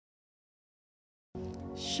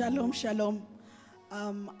Shalom, shalom.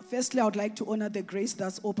 Firstly, I would like to honor the grace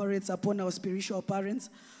that operates upon our spiritual parents,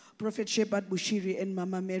 Prophet Shepherd Bushiri and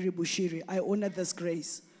Mama Mary Bushiri. I honor this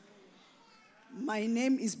grace. My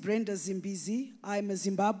name is Brenda Zimbizi. I'm a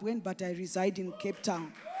Zimbabwean, but I reside in Cape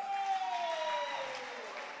Town.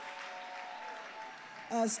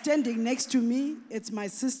 Standing next to me, it's my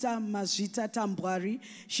sister Mazvita Tambwari.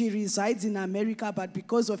 She resides in America, but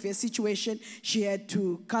because of her situation, she had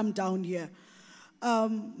to come down here.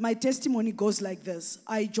 My testimony goes like this.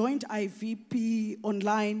 I joined IVP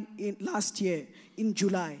online last year in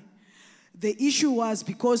July. The issue was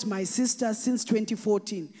because my sister, since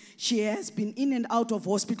 2014, she has been in and out of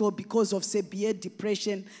hospital because of severe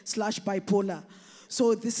depression/bipolar.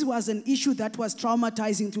 So this was an issue that was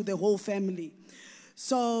traumatizing to the whole family.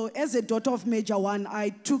 So as a daughter of Major One, I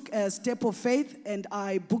took a step of faith and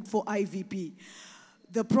I booked for IVP.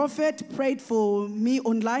 The prophet prayed for me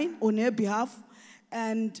online on her behalf,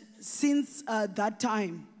 and since that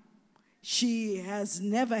time, she has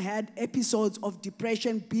never had episodes of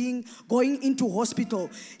depression going into hospital.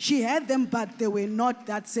 She had them, but they were not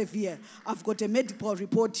that severe. I've got a medical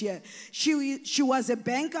report here. She was a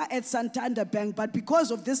banker at Santander Bank, but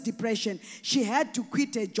because of this depression, she had to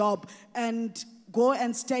quit her job and go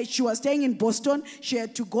and stay. She was staying in Boston. She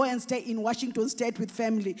had to go and stay in Washington State with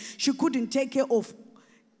family. She couldn't take care of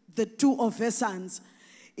the two of her sons.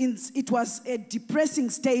 It was a depressing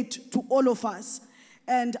state to all of us.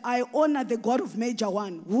 And I honor the God of Major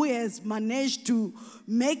One, who has managed to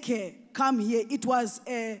make her come here. It was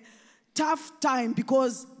a tough time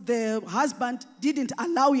because the husband didn't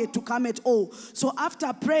allow her to come at all. So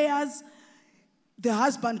after prayers, the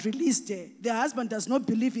husband released her. The husband does not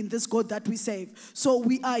believe in this God that we save. So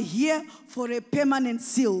we are here for a permanent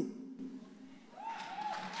seal.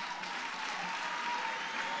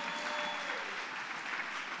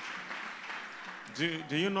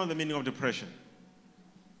 Do you know the meaning of depression?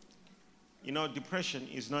 You know, depression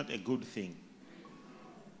is not a good thing.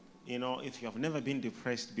 You know, if you have never been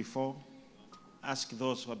depressed before, ask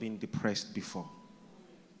those who have been depressed before.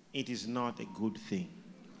 It is not a good thing.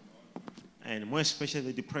 And more especially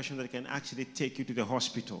the depression that can actually take you to the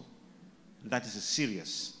hospital. That is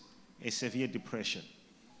a severe depression.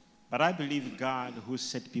 But I believe God who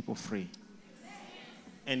set people free.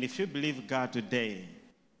 And if you believe God today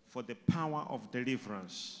for the power of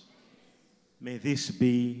deliverance, may this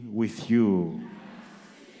be with you.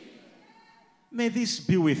 May this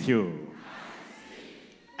be with you.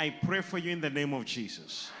 I pray for you in the name of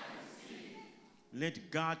Jesus.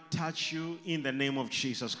 Let God touch you in the name of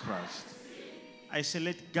Jesus Christ. I say,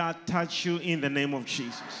 let God touch you in the name of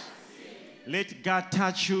Jesus. Let God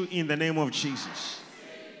touch you in the name of Jesus.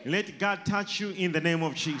 Let God touch you in the name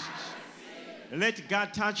of Jesus. Let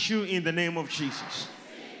God touch you in the name of Jesus.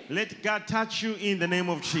 Let God touch you in the name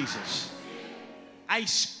of Jesus. I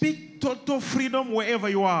speak total freedom wherever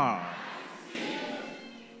you are.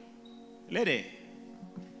 Lady,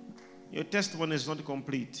 your testimony is not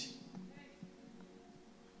complete.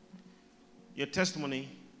 Your testimony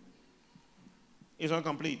is not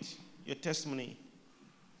complete. Your testimony,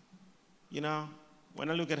 you know, when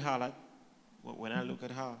I look at her,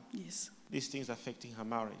 Yes, these things affecting her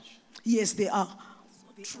marriage. yes, they are.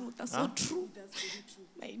 True, that's so true.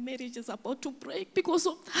 My marriage is about to break because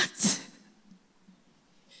of that.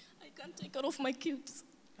 I can't take care of my kids.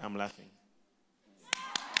 I'm laughing.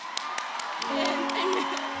 Amen.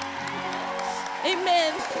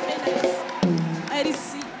 Amen. Amen. I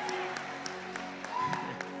receive.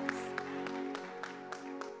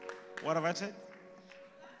 What have I said?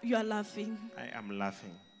 You are laughing. I am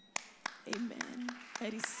laughing. Amen. I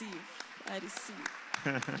receive. I receive.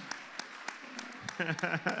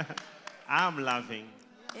 I'm laughing.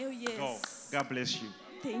 Oh, yes. Go. God bless you.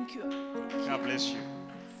 Thank you. God bless you.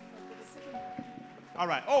 All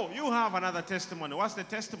right. Oh, you have another testimony. What's the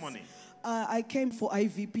testimony? I came for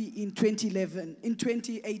IVP in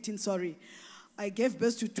 2018, sorry. I gave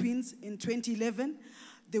birth to twins in 2011.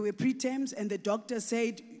 They were preterms, and the doctor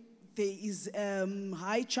said there is a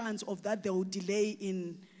high chance of that they will delay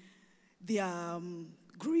in their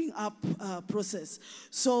growing up process.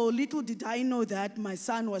 So little did I know that my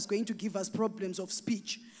son was going to give us problems of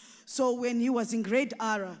speech. So when he was in grade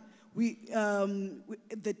R,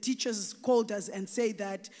 the teachers called us and said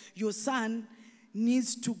that your son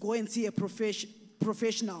needs to go and see a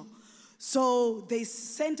professional. So they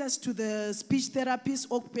sent us to the speech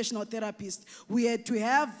therapist, occupational therapist. We had to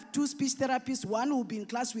have two speech therapists. One will be in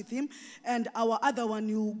class with him, and our other one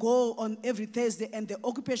will go on every Thursday, and the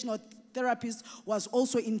occupational therapist was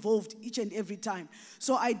also involved each and every time.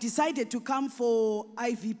 So I decided to come for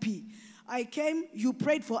IVP. I came, you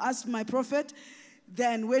prayed for us, my prophet.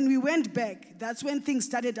 Then when we went back, that's when things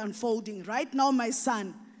started unfolding. Right now, my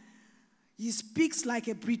son, he speaks like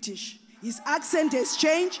a British. His accent has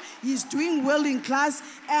changed. He's doing well in class.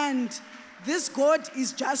 And this God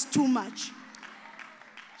is just too much.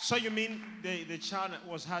 So you mean the child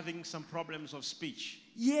was having some problems of speech?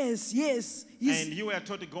 Yes, yes. And you were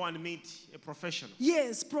told to go and meet a professional?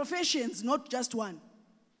 Yes, professions, not just one.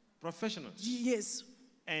 Professionals? Yes.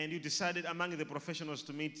 And you decided among the professionals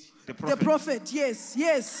to meet the prophet? The prophet, yes,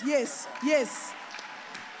 yes, yes, yes.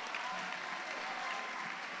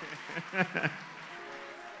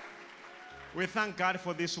 We thank God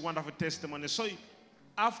for this wonderful testimony. So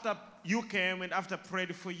after you came and after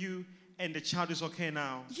prayed for you, and the child is okay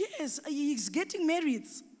now? Yes, he's getting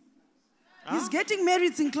merits. Huh? He's getting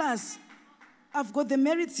merits in class. I've got the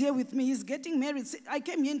merits here with me. He's getting merits. I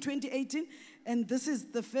came here in 2018, and this is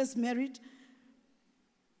the first merit.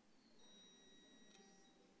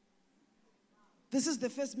 This is the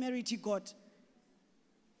first merit he got.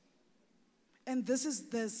 And this is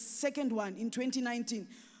the second one in 2019.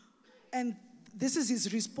 And this is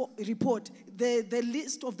his report. The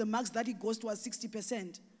list of the marks that he got was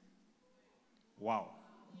 60%. Wow.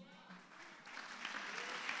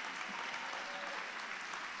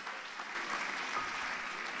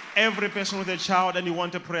 Every person with a child and you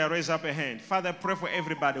want a prayer, raise up a hand. Father, pray for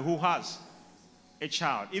everybody who has a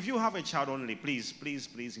child. If you have a child only, please, please,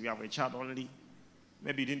 please, if you have a child only,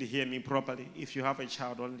 maybe you didn't hear me properly. If you have a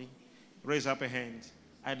child only, raise up a hand.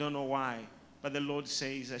 I don't know why, but the Lord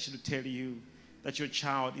says I should tell you that your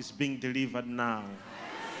child is being delivered now.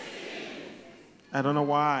 I don't know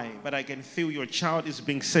why, but I can feel your child is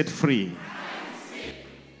being set free.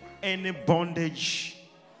 Any bondage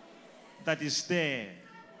that is there,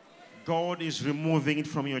 God is removing it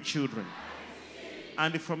from your children.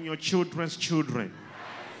 And from your children's children.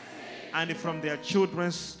 And from their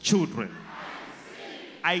children's children.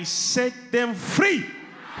 I set them free.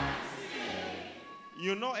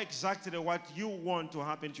 You know exactly what you want to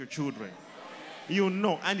happen to your children. You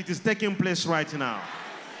know, and it is taking place right now.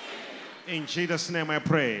 In Jesus' name I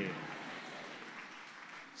pray.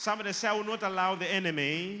 Somebody say, I will not allow the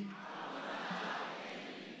enemy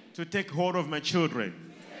to take hold of my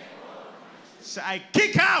children. So I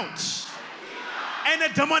kick out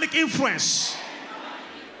any demonic influence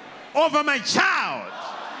over my child,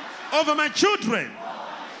 over my children.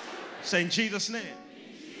 Say in Jesus' name.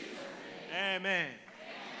 Amen.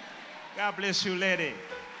 God bless you, lady.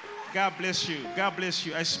 God bless you. God bless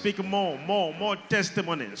you. I speak more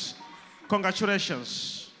testimonies.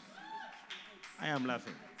 Congratulations. I am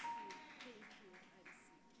laughing.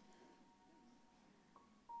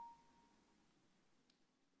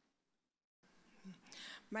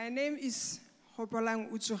 My name is Hopolang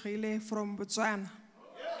Utsugile from Botswana.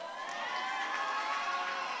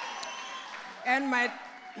 And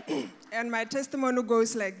my testimony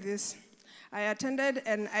goes like this. I attended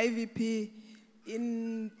an IVP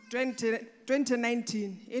in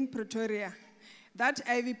 2019 in Pretoria. That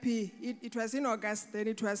IVP, it was in August, then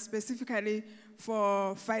it was specifically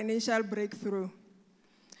for financial breakthrough.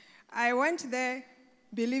 I went there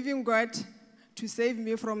believing God to save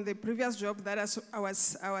me from the previous job that I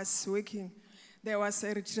was working. There was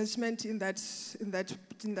a retrenchment in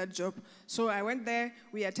that job. So I went there,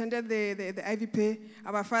 we attended the IVP.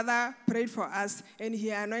 Our father prayed for us, and he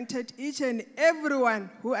anointed each and everyone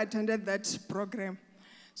who attended that program.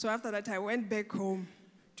 So after that, I went back home,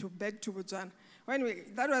 back to Botswana.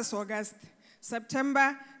 That was August.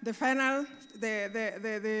 September, the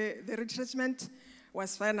retrenchment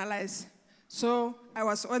was finalized. So I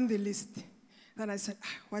was on the list. Then I said,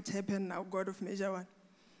 what happened now, God of Measure One?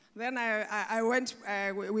 Then I went,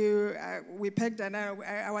 we packed, and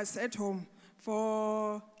I was at home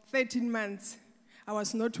for 13 months. I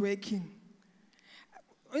was not working.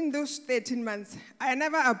 In those 13 months, I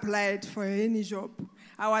never applied for any job.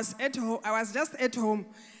 I was at home. I was just at home,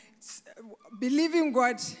 believing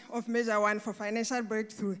God of Measure One for financial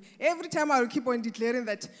breakthrough. Every time I will keep on declaring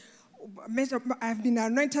that I've been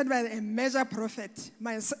anointed by a major prophet.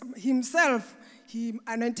 Himself, he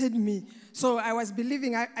anointed me. So I was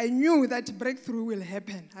believing, I knew that breakthrough will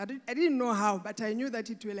happen. I didn't know how, but I knew that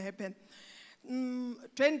it will happen.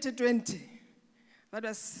 2020, that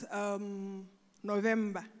was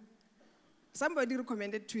November. Somebody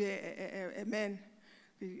recommended to a man.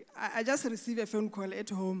 I just received a phone call at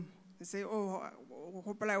home. They say, oh,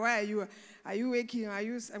 why are you working?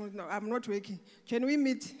 No, I'm not working. Can we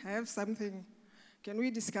meet? I have something. Can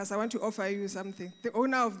we discuss? I want to offer you something. The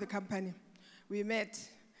owner of the company. We met.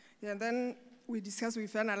 And then we discussed, we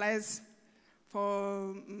finalized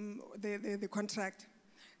for the contract.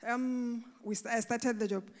 I started the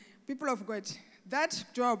job. People of God, that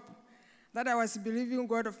job that I was believing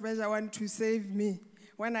God of Measure One to save me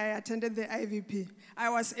when I attended the IVP, I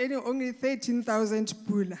was earning only 13,000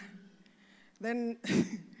 pula. Then,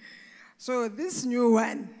 so this new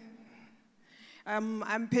one,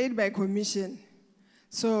 I'm paid by commission.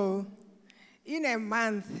 So in a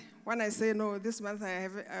month, when I say, no, this month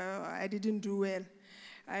I didn't do well,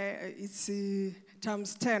 it's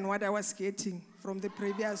times 10 what I was getting from the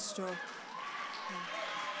previous job.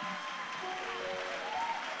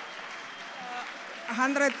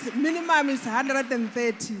 Minimum is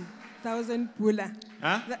 130,000 pula.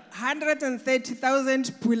 Huh?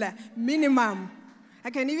 130,000 pula, minimum. I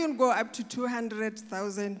can even go up to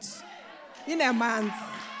 200,000 in a month.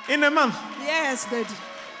 In a month? Yes, Daddy.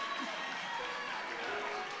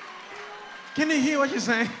 Can you hear what you're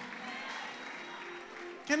saying?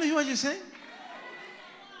 Can you hear what you're saying?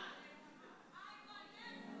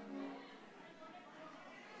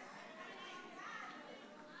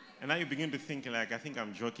 And now you begin to think like, I think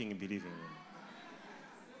I'm joking and believing.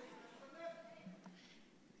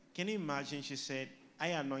 Can you imagine, she said, I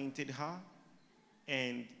anointed her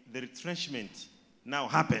and the retrenchment now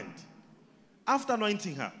happened. After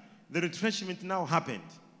anointing her, the retrenchment now happened.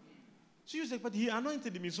 She was like, but he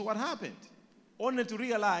anointed me, so what happened? Only to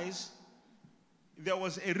realize there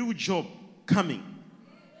was a real job coming.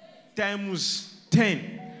 Times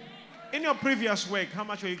 10. In your previous work, how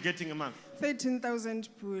much were you getting a month? 13,000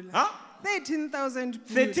 pula. Huh? 13,000 pula.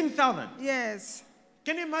 13,000? Yes.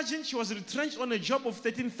 Can you imagine she was retrenched on a job of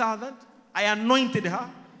 13,000? I anointed her.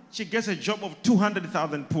 She gets a job of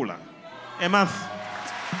 200,000 pula a month.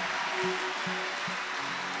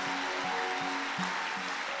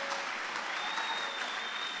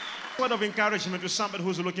 Word of encouragement to somebody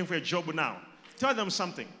who's looking for a job now. Tell them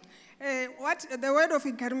something. What the word of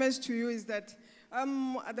encouragement to you is that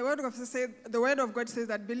the word of God says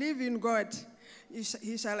that believe in God,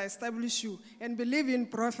 he shall establish you, and believe in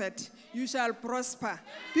prophet, you shall prosper.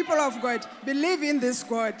 People of God, believe in this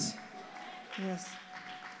God. Yes.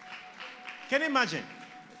 Can you imagine?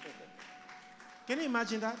 Can you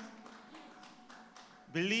imagine that?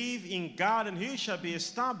 Believe in God and you shall be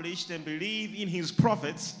established, and believe in his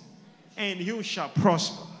prophets and you shall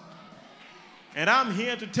prosper. And I'm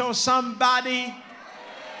here to tell somebody,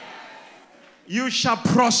 you shall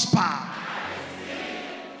prosper.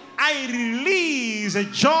 I release a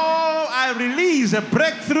joy, I release a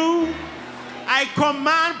breakthrough. I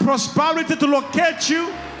command prosperity to locate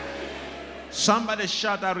you. Somebody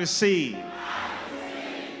shout, I receive.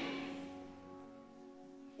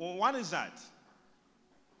 Well, what is that?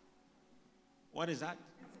 What is that?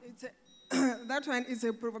 It's that one is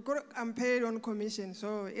a proof. I'm paid on commission,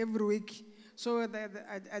 so every week. So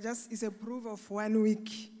it's a proof of 1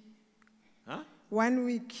 week. Huh? 1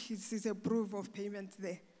 week is a proof of payment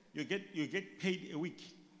there. You get paid a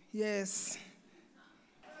week? Yes.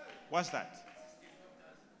 What's that?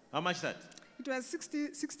 How much that? It was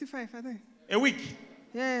 65, I think. A week?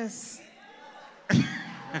 Yes.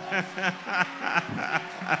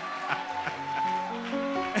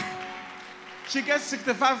 She gets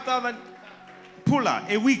 65,000 pula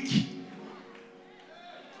a week.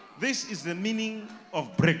 This is the meaning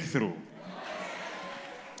of breakthrough.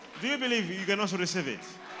 Do you believe you can also receive it?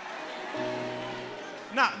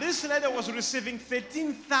 Now, this lady was receiving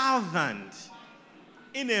 13,000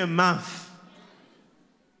 in a month.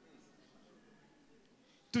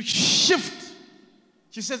 To shift.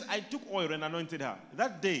 She says, I took oil and anointed her.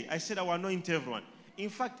 That day, I said I will anoint everyone. In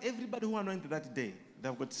fact, everybody who anointed that day,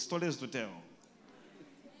 they've got stories to tell.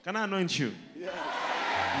 Can I anoint you? Yes.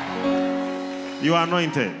 You are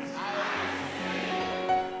anointed.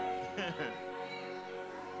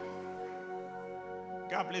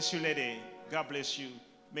 God bless you, lady. God bless you.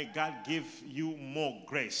 May God give you more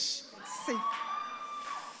grace. I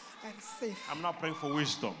receive. I'm not praying for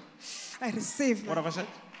wisdom. I receive. What have I said?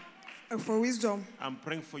 For wisdom. I'm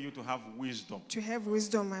praying for you to have wisdom. To have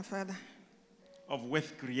wisdom, my Father. Of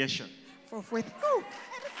wealth creation. Of wealth. Oh.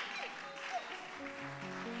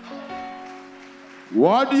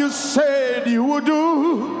 What you said you would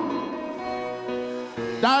do,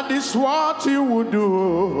 that is what you would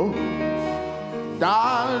do.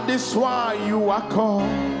 That is why you are called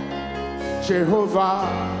Jehovah.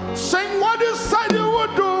 Sing what you said you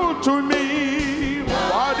would do to me.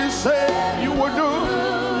 What you said you would do.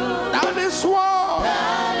 That is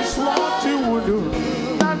what you would do.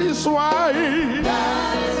 That is why.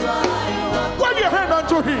 Wave your hand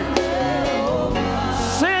unto him.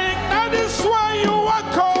 Sing, that is why you are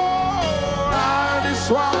called. That is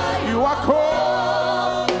why you are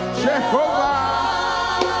called Jehovah.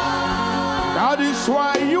 That is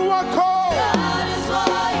why you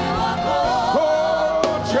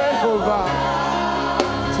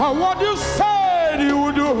What you said you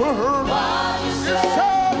would do. What you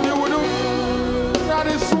said you would do. That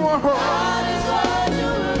is what. That is what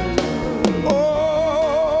you will do.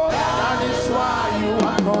 Oh, that is why you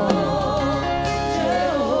are called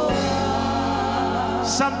Jehovah.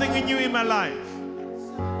 Something new in my life.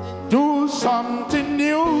 Do something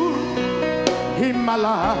new in my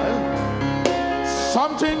life.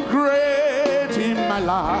 Something great in my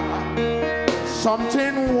life.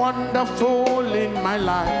 Something wonderful in my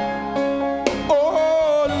life.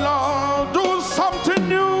 Oh Lord, do something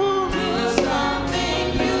new. Do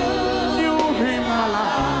something new. New in my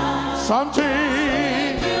life. Something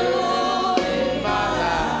New in my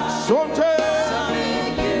life. something.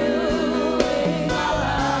 Something new in my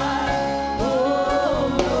life. Oh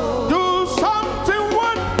Lord. Do something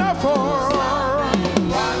wonderful.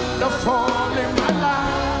 Wonderful in my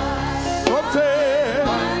life. Something.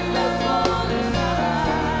 Wonderful in my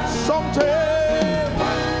life. Something.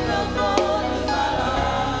 Wonderful in my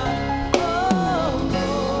life. Oh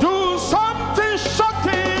Lord. Do something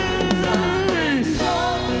shocking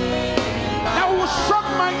that will shock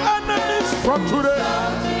my enemies from today.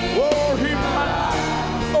 Oh, him,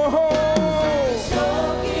 oh,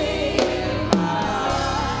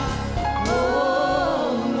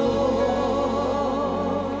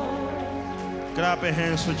 Clap your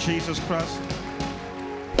hands for Jesus Christ.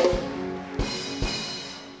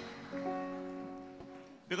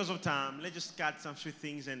 Because of time, let's just cut some few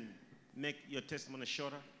things and make your testimony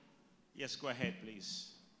shorter. Yes, go ahead,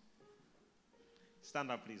 please.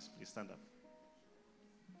 Stand up, please. Please stand up.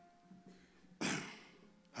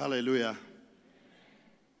 Hallelujah.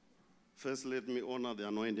 First, let me honor the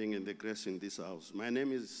anointing and the grace in this house. My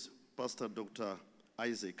name is Pastor Dr.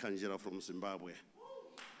 Isaac Kanjira from Zimbabwe.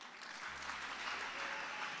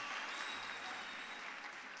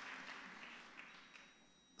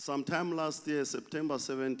 Sometime last year, September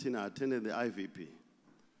 17, I attended the IVP.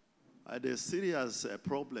 I had a serious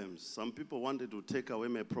problems. Some people wanted to take away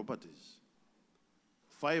my properties.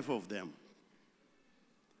 5 of them.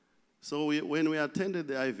 So when we attended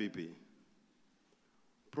the IVP,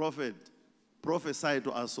 prophet prophesied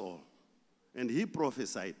to us all, and he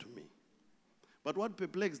prophesied to me. But what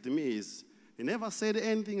perplexed me is he never said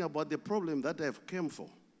anything about the problem that I've come for.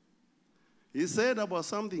 He said about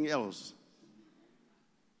something else.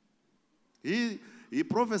 He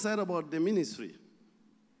prophesied about the ministry,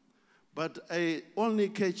 but I only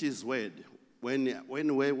catch his word when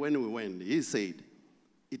we went. He said,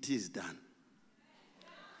 "It is done."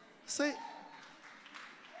 Say,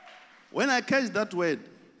 when I catch that word,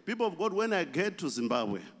 people of God, when I get to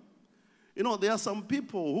Zimbabwe, you know, there are some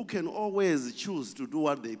people who can always choose to do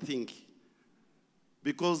what they think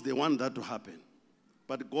because they want that to happen.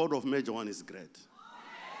 But God of Major One is great.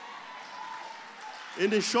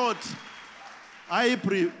 In short,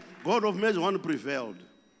 God of Major One prevailed.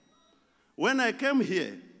 When I came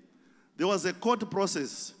here, there was a court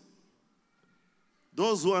process.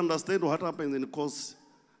 Those who understand what happens in the courts,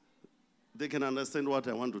 they can understand what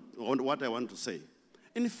I want to say.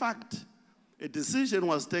 In fact, a decision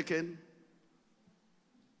was taken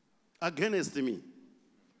against me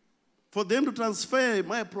for them to transfer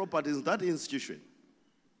my properties in that institution.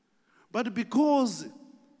 But because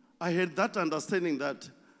I had that understanding that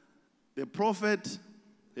the prophet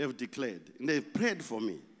have declared, and they prayed for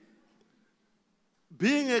me.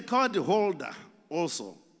 Being a card holder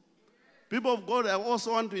also, people of God, I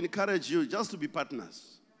also want to encourage you just to be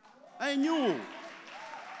partners. I knew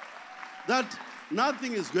that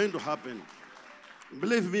nothing is going to happen.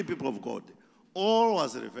 Believe me, people of God, all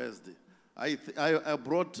was reversed. I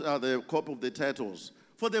brought the copy of the titles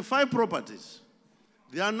for the 5 properties.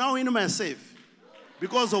 They are now in my safe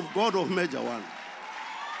because of God of Major One.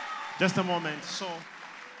 Just a moment. So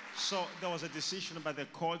there was a decision by the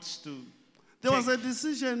courts to... There was a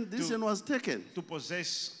decision was taken. To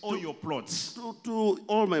possess all your plots. To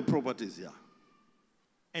all my properties, yeah.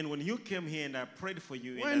 And when you came here and I prayed for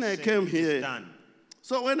you... When I came here... Done.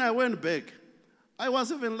 So when I went back, I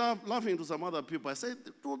was even laughing to some other people. I said,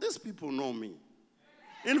 do these people know me?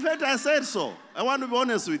 In fact, I said so. I want to be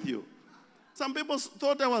honest with you. Some people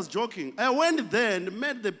thought I was joking. I went there and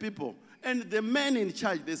met the people. And the man in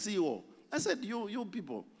charge, the CEO, I said, you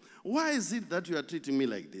people, why is it that you are treating me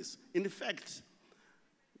like this? In fact,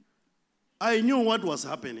 I knew what was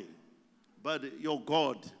happening, but your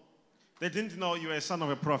God. They didn't know you were a son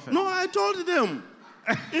of a prophet. No, I told them.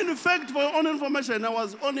 In fact, for your own information, I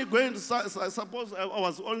was only going to, I suppose I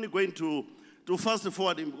was only going to fast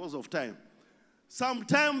forward because of time. Some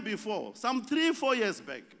time before, some 3-4 years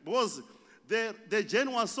back, because the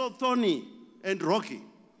journey was so thorny and rocky.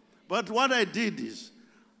 But what I did is,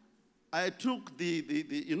 I took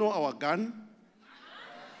the our gun.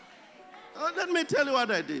 Let me tell you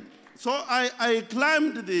what I did. So I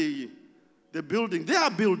climbed the building, their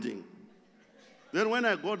building. Then when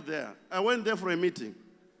I got there, I went there for a meeting.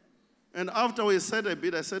 And after we said a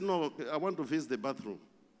bit, I said, no, I want to visit the bathroom.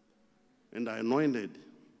 And I anointed.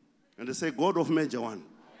 And they say, God of Major One,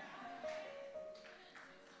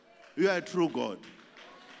 you are a true God.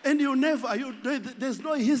 And there's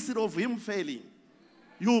no history of him failing.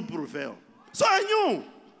 You prevail. So I knew,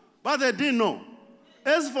 but they didn't know.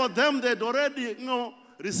 As for them, they'd already,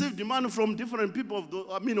 received money from different people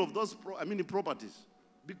of those properties,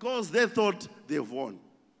 because they thought they've won.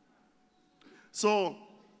 So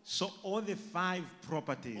all the 5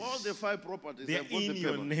 properties. They're in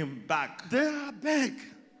your name back. They are back.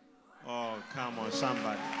 Oh, come on,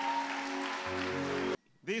 somebody.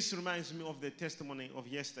 This reminds me of the testimony of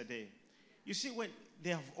yesterday. You see, when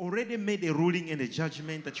they have already made a ruling and a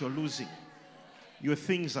judgment that you're losing, your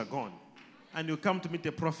things are gone, and you come to meet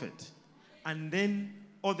the prophet, and then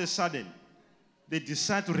all of a sudden, they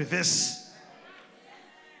decide to reverse.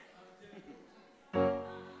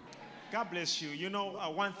 God bless you. You know,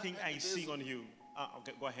 one thing I see on you.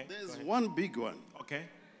 Okay, go ahead. There's one big one. Okay.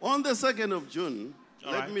 On the 2nd of June,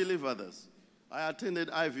 All let right. me leave others. I attended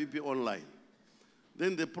IVP online.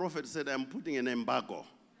 Then the prophet said, I'm putting an embargo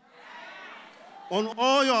on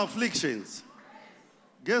all your afflictions.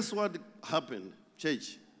 Guess what happened,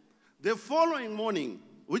 church? The following morning,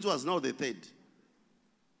 which was now the 3rd,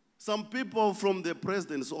 some people from the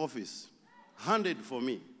president's office handed for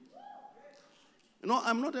me.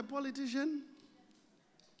 I'm not a politician.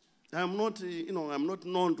 I'm not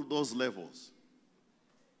known to those levels.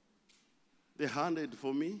 They handed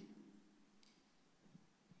for me.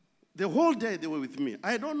 The whole day they were with me.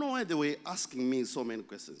 I don't know why they were asking me so many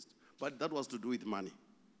questions, but that was to do with money.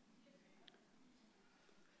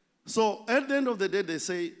 So at the end of the day, they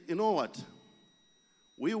say, you know what?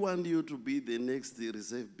 We want you to be the next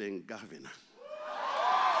Reserve Bank governor.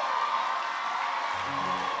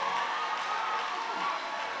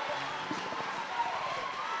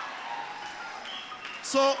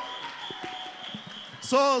 So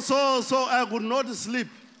I could not sleep.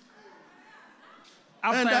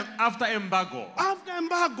 After embargo. After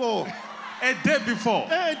embargo. A day before.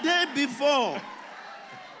 A day before.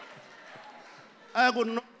 I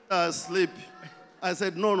could not sleep. I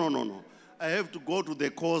said, no. I have to go to the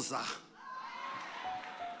Kosa.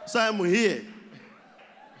 So I'm here.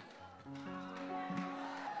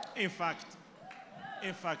 In fact,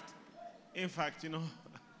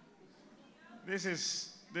 this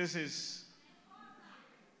is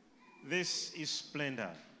splendor.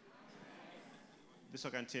 This I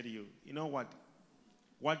can tell you. You know what?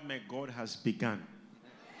 What my God has begun,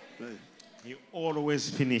 He always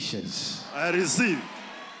finishes. I receive.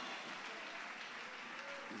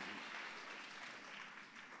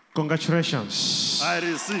 Congratulations. I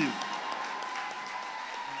receive.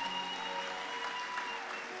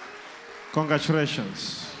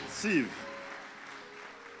 Congratulations. Receive.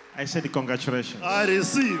 I said congratulations. I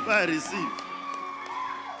receive.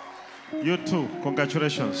 You too.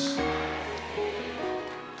 Congratulations.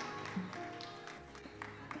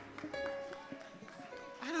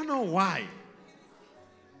 I don't know why,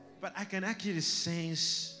 but I can actually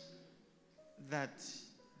sense that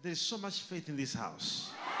there's so much faith in this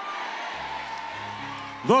house.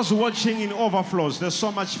 Those watching in overflows, there's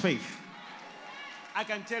so much faith. I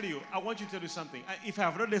can tell you, I want you to tell you something. If I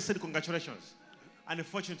have already said congratulations, and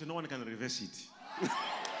unfortunately no one can reverse it.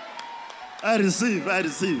 I receive.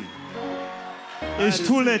 It's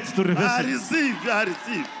too late to reverse it. I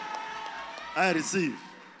receive.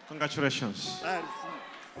 Congratulations. I receive.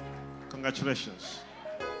 Congratulations.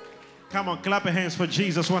 Come on, clap your hands for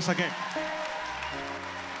Jesus once again.